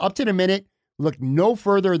live up to the minute, look no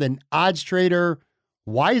further than OddsTrader.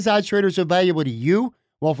 Why is OddsTrader so valuable to you?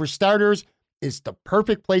 Well, for starters, it's the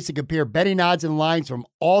perfect place to compare betting odds and lines from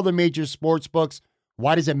all the major sports books.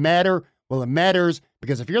 Why does it matter? Well, it matters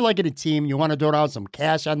because if you're liking a team, you want to throw down some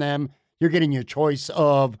cash on them, you're getting your choice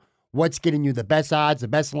of what's getting you the best odds, the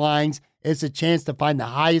best lines. It's a chance to find the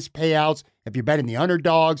highest payouts if you're betting the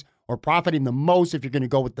underdogs or profiting the most if you're going to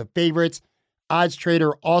go with the favorites.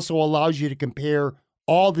 OddsTrader also allows you to compare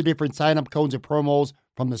all the different sign-up codes and promos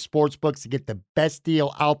from the sports books to get the best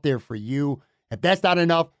deal out there for you. If that's not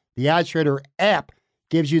enough, the OddsTrader app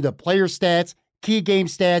gives you the player stats, key game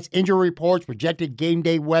stats, injury reports, projected game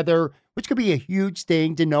day weather, which could be a huge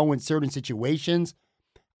thing to know in certain situations.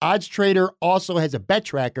 OddsTrader also has a bet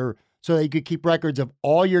tracker so that you can keep records of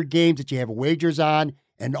all your games that you have wagers on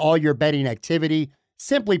and all your betting activity.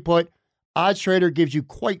 Simply put, OddsTrader gives you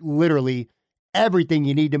quite literally everything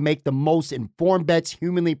you need to make the most informed bets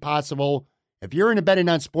humanly possible. If you're into betting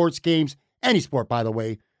on sports games, any sport, by the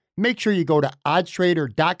way, make sure you go to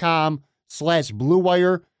oddstrader.com/Blue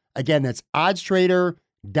Wire. Again, that's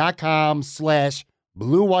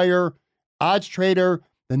oddstrader.com/Blue Wire. OddsTrader,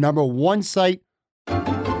 the #1 site.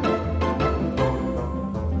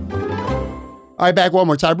 All right, back one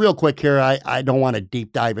more time, real quick here. I don't want to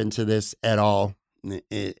deep dive into this at all.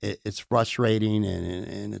 It's frustrating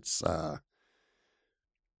and it's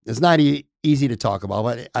not easy to talk about,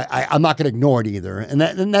 but I'm not going to ignore it either. And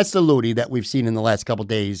that's the Ludi that we've seen in the last couple of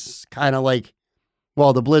days. Kind of like,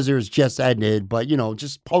 well, the blizzards just ended, but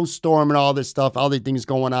just post-storm and all this stuff, all the things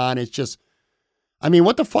going on. It's just,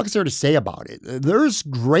 what the fuck is there to say about it? There's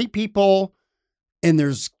great people and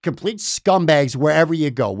there's complete scumbags wherever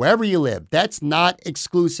you go, wherever you live. That's not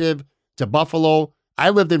exclusive to Buffalo.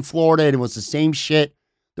 I lived in Florida and it was the same shit.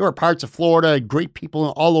 There were parts of Florida, great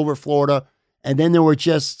people all over Florida. And then there were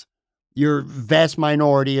just your vast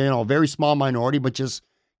minority, very small minority, but just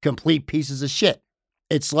complete pieces of shit.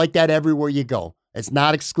 It's like that everywhere you go. It's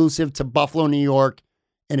not exclusive to Buffalo, New York,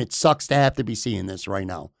 and it sucks to have to be seeing this right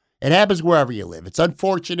now. It happens wherever you live. It's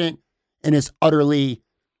unfortunate, and it's utterly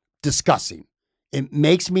disgusting. It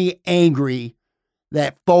makes me angry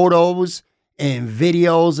that photos and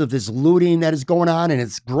videos of this looting that is going on, and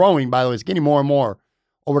it's growing, by the way, it's getting more and more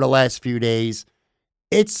over the last few days.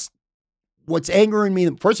 It's what's angering me.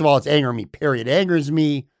 First of all, it's angering me, period. It angers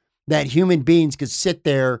me that human beings could sit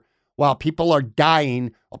there while people are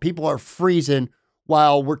dying, while people are freezing,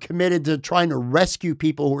 while we're committed to trying to rescue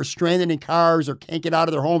people who are stranded in cars or can't get out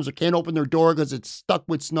of their homes or can't open their door because it's stuck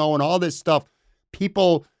with snow and all this stuff.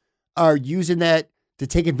 People are using that to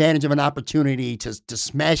take advantage of an opportunity to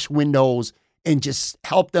smash windows and just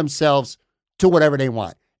help themselves to whatever they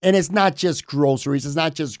want. And it's not just groceries. It's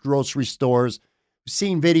not just grocery stores. We've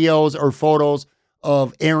seen videos or photos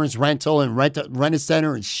of Aaron's Rental and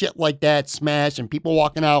Rent-A-Center and shit like that smashed, and people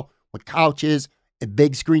walking out with couches and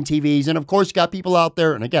big screen TVs. And of course, you got people out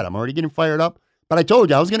there, and again, I'm already getting fired up, but I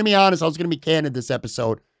told you, I was going to be honest. I was going to be candid this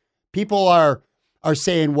episode. People are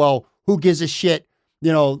saying, well, who gives a shit?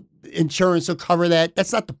 You know, insurance will cover that.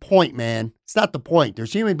 That's not the point, man. It's not the point.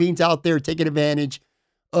 There's human beings out there taking advantage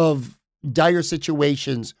of dire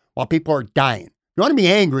situations while people are dying. You want to be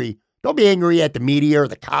angry? Don't be angry at the media or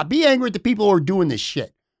the cop. Be angry at the people who are doing this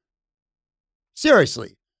shit. Seriously.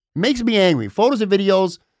 It makes me angry. Photos and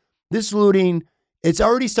videos, this looting, it's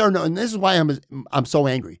already starting to, and this is why I'm so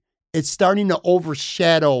angry. It's starting to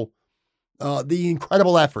overshadow the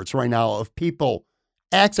incredible efforts right now of people,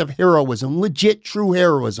 acts of heroism, legit true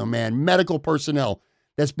heroism, man, medical personnel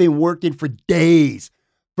that's been working for days,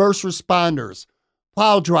 first responders,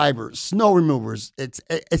 plow drivers, snow removers,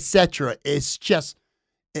 etc. It's just,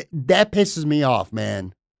 that pisses me off,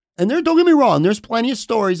 man. And don't get me wrong, there's plenty of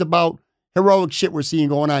stories about heroic shit we're seeing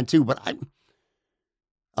going on too, but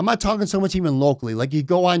I'm not talking so much even locally. Like you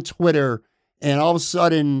go on Twitter and all of a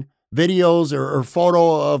sudden videos or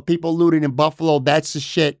photo of people looting in Buffalo, that's the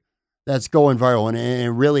shit that's going viral. And it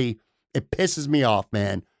really, it pisses me off,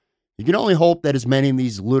 man. You can only hope that as many of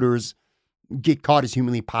these looters get caught as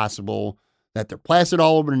humanly possible, that they're plastered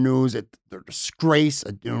all over the news, that they're a disgrace.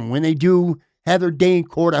 When they do have their day in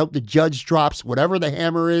court, I hope the judge drops whatever the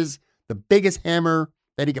hammer is, the biggest hammer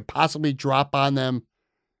that he could possibly drop on them.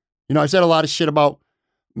 You know, I've said a lot of shit about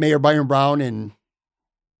Mayor Byron Brown, and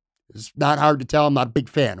it's not hard to tell I'm not a big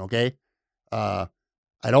fan, okay? I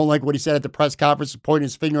don't like what he said at the press conference, pointing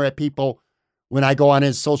his finger at people when I go on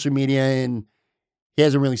his social media, and he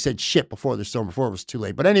hasn't really said shit before the storm, before it was too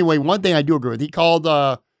late. But anyway, one thing I do agree with, he called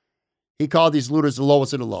these looters the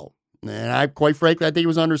lowest of the low. And I, quite frankly, I think he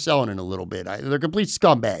was underselling it a little bit. They're complete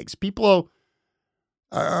scumbags. People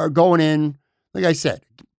are going in, like I said,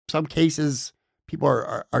 some cases, people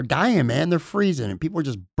are dying, man. They're freezing, and people are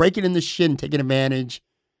just breaking in the shit and taking advantage.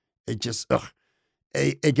 It just,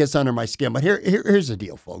 it gets under my skin. But here's the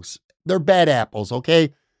deal, folks. They're bad apples,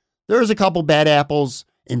 okay? There's a couple bad apples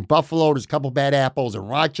in Buffalo. There's a couple bad apples in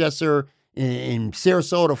Rochester, in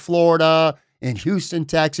Sarasota, Florida, in Houston,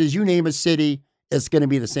 Texas. You name a city, it's going to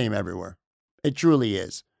be the same everywhere. It truly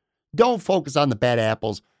is. Don't focus on the bad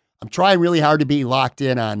apples. I'm trying really hard to be locked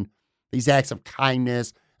in on these acts of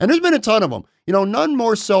kindness. And there's been a ton of them. You know, none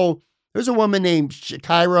more so. There's a woman named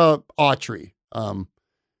Shakira Autry.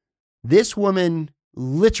 This woman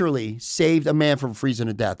literally saved a man from freezing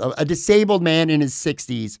to death. A disabled man in his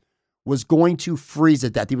 60s was going to freeze to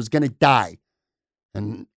death. He was going to die.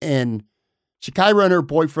 And Shakira and her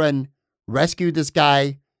boyfriend rescued this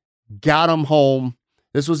guy, got him home.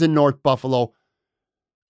 This was in North Buffalo.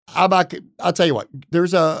 I'll tell you what,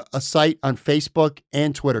 there's a site on Facebook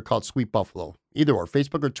and Twitter called Sweet Buffalo. Either or,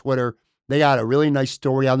 Facebook or Twitter. They got a really nice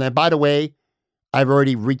story on that. By the way, I've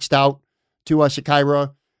already reached out to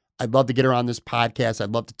Shakira. I'd love to get her on this podcast.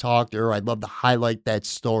 I'd love to talk to her. I'd love to highlight that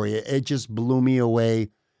story. It just blew me away.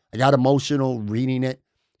 I got emotional reading it.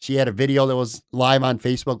 She had a video that was live on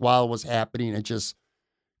Facebook while it was happening. It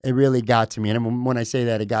really got to me. And when I say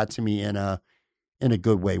that, it got to me in a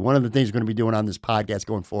good way. One of the things we're going to be doing on this podcast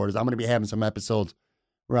going forward is I'm going to be having some episodes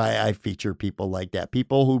where I feature people like that.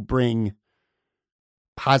 People who bring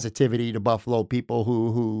positivity to Buffalo, people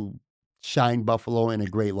who shine Buffalo in a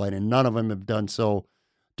great light. And none of them have done so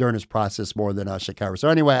during this process more than Shakira. So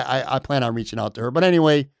anyway, I plan on reaching out to her. But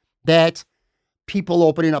anyway, that people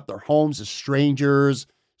opening up their homes to strangers,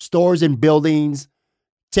 stores and buildings,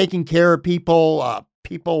 taking care of people,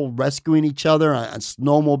 people rescuing each other on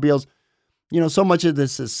snowmobiles. You know, so much of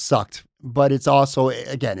this has sucked, but it's also,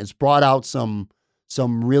 again, it's brought out some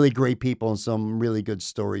really great people and some really good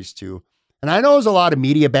stories too. And I know there's a lot of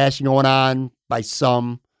media bashing going on by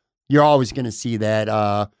some. You're always going to see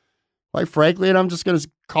that. quite frankly, and I'm just going to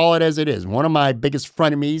call it as it is, one of my biggest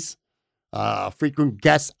frenemies, frequent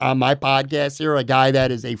guest on my podcast here, a guy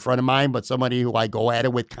that is a friend of mine, but somebody who I go at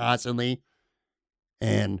it with constantly.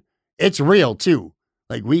 And it's real too.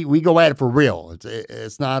 Like we go at it for real.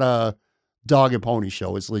 It's not a dog and pony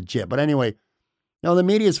show. It's legit. But anyway, the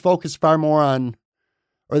media is focused far more on,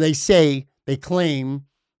 or they claim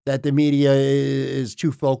that the media is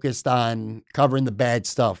too focused on covering the bad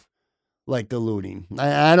stuff like the looting.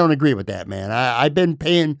 I don't agree with that, man. I've been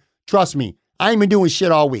trust me, I ain't been doing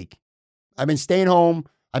shit all week. I've been staying home.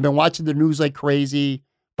 I've been watching the news like crazy,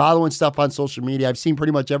 following stuff on social media. I've seen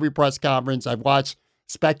pretty much every press conference. I've watched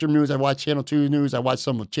Spectrum News. I've watched Channel 2 News. I watched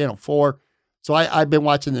some of Channel 4. So I've been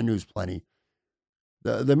watching the news plenty.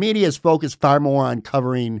 The media is focused far more on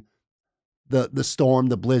covering the storm,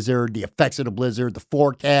 the blizzard, the effects of the blizzard, the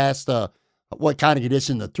forecast, what kind of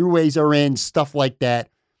condition the throughways are in, stuff like that,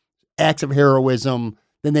 acts of heroism,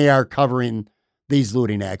 than they are covering these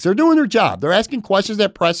looting acts. They're doing their job. They're asking questions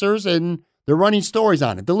at pressers, and they're running stories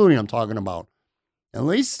on it. The looting I'm talking about. At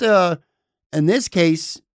least in this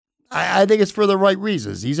case, I think it's for the right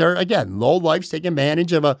reasons. These are, again, low lifes taking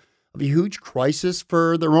advantage of a huge crisis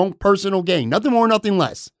for their own personal gain. Nothing more, nothing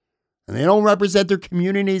less. And they don't represent their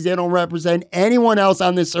communities. They don't represent anyone else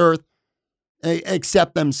on this earth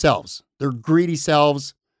except themselves. Their greedy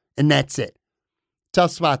selves, and that's it.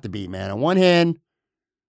 Tough spot to be, man. On one hand,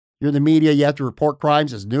 you're the media. You have to report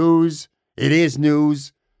crimes as news. It is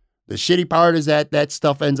news. The shitty part is that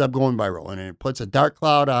stuff ends up going viral, and it puts a dark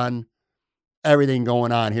cloud on everything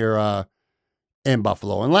going on here in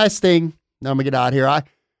Buffalo. And last thing, now I'm going to get out of here.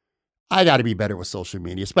 I got to be better with social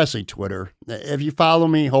media, especially Twitter. If you follow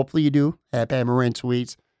me, hopefully you do, at Pat Moran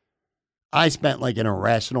Tweets. I spent like an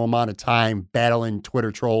irrational amount of time battling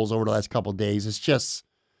Twitter trolls over the last couple of days. It's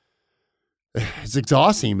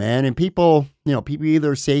exhausting, man. And people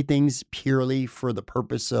either say things purely for the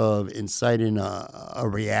purpose of inciting a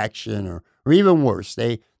reaction or even worse,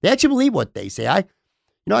 they actually believe what they say.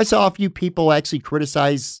 I saw a few people actually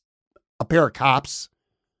criticize a pair of cops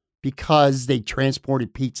because they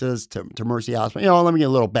transported pizzas to Mercy Hospital. Let me get a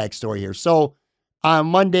little backstory here. So on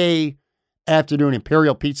Monday afternoon,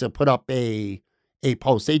 Imperial Pizza put up a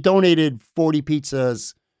post. They donated 40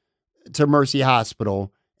 pizzas to Mercy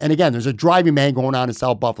Hospital. And again, there's a driving ban going on in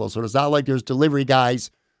South Buffalo. So it's not like there's delivery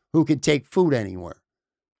guys who can take food anywhere.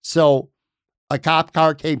 So a cop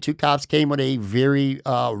car came, 2 cops came with a very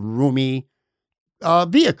roomy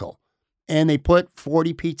vehicle. And they put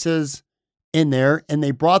 40 pizzas in there, and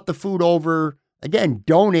they brought the food over, again,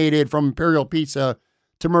 donated from Imperial Pizza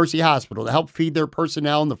to Mercy Hospital to help feed their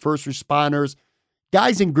personnel and the first responders,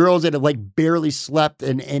 guys and girls that have like barely slept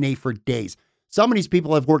and ate for days. Some of these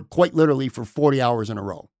people have worked quite literally for 40 hours in a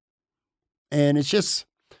row. And it's just,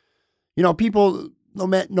 people, no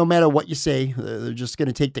matter what you say, they're just going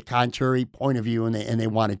to take the contrary point of view, and they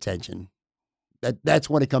want attention. That's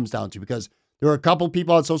what it comes down to, because there are a couple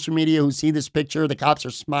people on social media who see this picture. The cops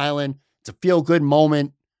are smiling. It's a feel-good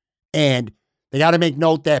moment. And they got to make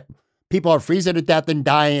note that people are freezing to death and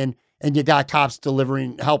dying, and you got cops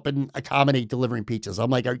helping accommodate delivering pizzas.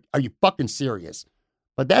 I'm like, are you fucking serious?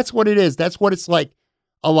 But that's what it is. That's what it's like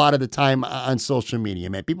a lot of the time on social media,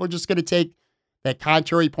 man. People are just going to take that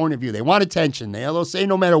contrary point of view. They want attention. They'll say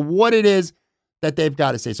no matter what it is that they've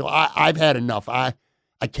got to say. So I've had enough. I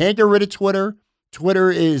can't get rid of Twitter.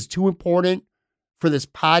 Twitter is too important for this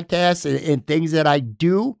podcast and things that I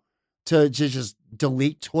do to just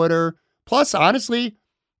delete Twitter. Plus, honestly,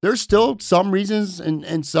 there's still some reasons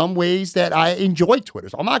and some ways that I enjoy Twitter.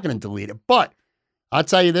 So I'm not going to delete it. But I'll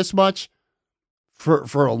tell you this much.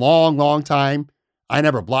 For a long, long time, I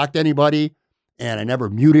never blocked anybody and I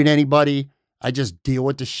never muted anybody. I just deal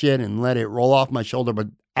with the shit and let it roll off my shoulder. But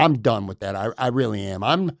I'm done with that. I really am.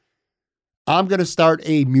 I'm going to start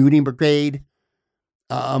a muting brigade.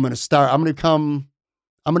 I'm going to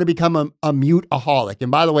become a mute-aholic.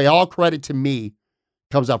 And by the way, all credit to me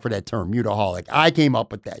comes up for that term, mute-aholic. I came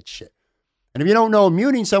up with that shit. And if you don't know,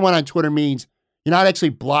 muting someone on Twitter means you're not actually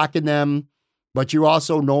blocking them, but you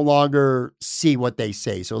also no longer see what they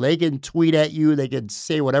say. So they can tweet at you, they can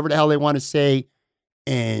say whatever the hell they want to say,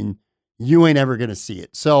 and you ain't ever going to see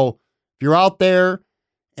it. So if you're out there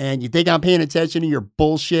and you think I'm paying attention to your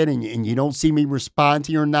bullshit and you don't see me respond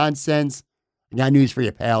to your nonsense, I got news for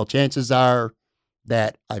you, pal. Chances are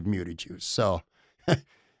that I've muted you. So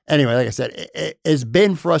anyway, like I said, it's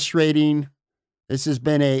been frustrating. This has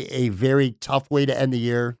been a very tough way to end the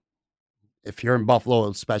year. If you're in Buffalo,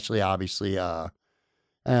 especially, obviously,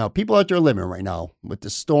 people out there living right now with the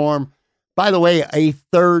storm. By the way, a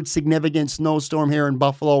third significant snowstorm here in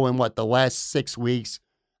Buffalo in the last 6 weeks.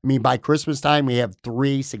 I mean, by Christmas time, we have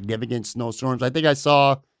 3 significant snowstorms. I think I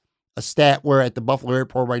saw a stat where at the Buffalo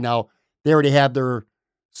airport right now, they already have their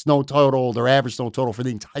snow total, their average snow total for the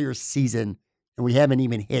entire season, and we haven't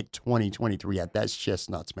even hit 2023 yet. That's just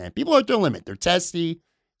nuts, man. People are at their limit. They're testy.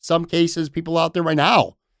 Some cases, people out there right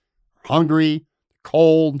now are hungry,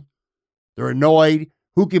 cold, they're annoyed.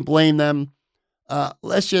 Who can blame them?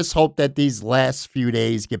 Let's just hope that these last few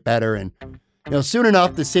days get better, and soon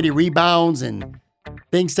enough, the city rebounds and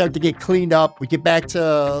things start to get cleaned up. We get back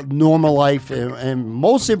to normal life. And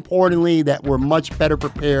most importantly, that we're much better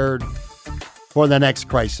prepared for the next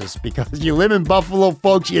crisis. Because you live in Buffalo,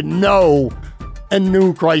 folks, a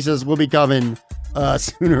new crisis will be coming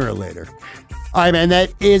sooner or later. All right, man,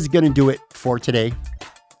 that is going to do it for today.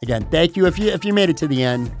 Again, thank you. If you made it to the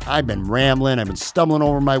end, I've been rambling. I've been stumbling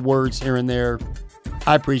over my words here and there.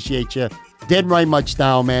 I appreciate you. Didn't write much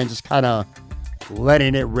down, man. Just kind of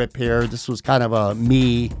letting it rip here. This was kind of a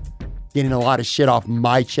me getting a lot of shit off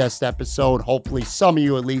my chest episode. Hopefully some of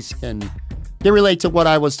you at least can relate to what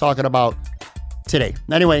I was talking about today.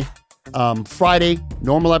 Anyway, Friday,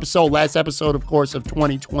 normal episode, last episode, of course, of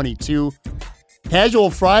 2022. Casual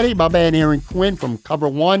Friday, my man Aaron Quinn from Cover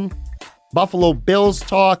One. Buffalo Bills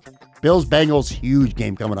talk. Bills-Bengals, huge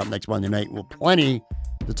game coming up next Monday night. We'll plenty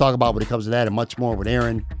to talk about when it comes to that and much more with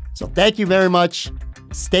Aaron. So thank you very much.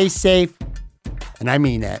 Stay safe. And I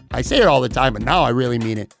mean that. I say it all the time, but now I really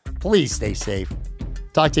mean it. Please stay safe.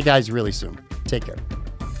 Talk to you guys really soon. Take care.